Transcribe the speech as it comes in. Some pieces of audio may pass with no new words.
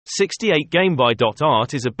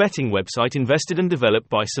68gameby.art is a betting website invested and developed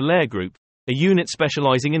by Solaire Group, a unit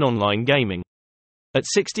specializing in online gaming. At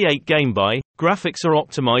 68gameby, graphics are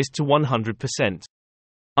optimized to 100%.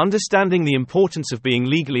 Understanding the importance of being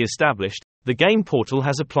legally established, the game portal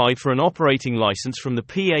has applied for an operating license from the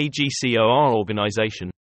PAGCOR organization.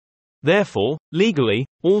 Therefore, legally,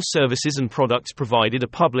 all services and products provided are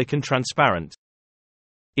public and transparent.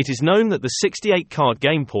 It is known that the 68 card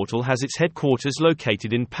game portal has its headquarters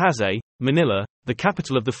located in Pasay, Manila, the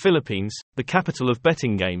capital of the Philippines, the capital of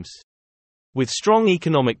betting games. With strong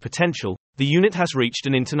economic potential, the unit has reached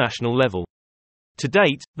an international level. To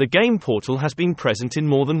date, the game portal has been present in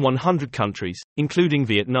more than 100 countries, including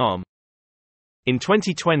Vietnam. In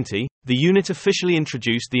 2020, the unit officially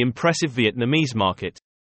introduced the impressive Vietnamese market.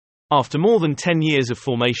 After more than 10 years of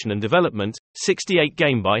formation and development,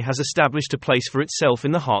 68gameby has established a place for itself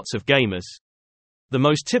in the hearts of gamers. The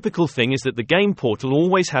most typical thing is that the game portal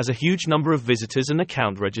always has a huge number of visitors and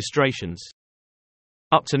account registrations.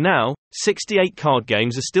 Up to now, 68 card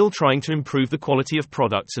games are still trying to improve the quality of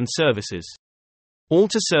products and services. All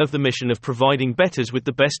to serve the mission of providing bettors with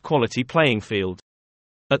the best quality playing field.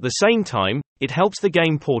 At the same time, it helps the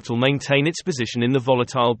game portal maintain its position in the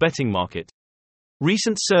volatile betting market.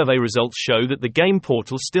 Recent survey results show that the game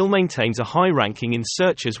portal still maintains a high ranking in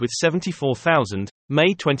searches with 74,000,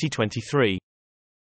 May 2023.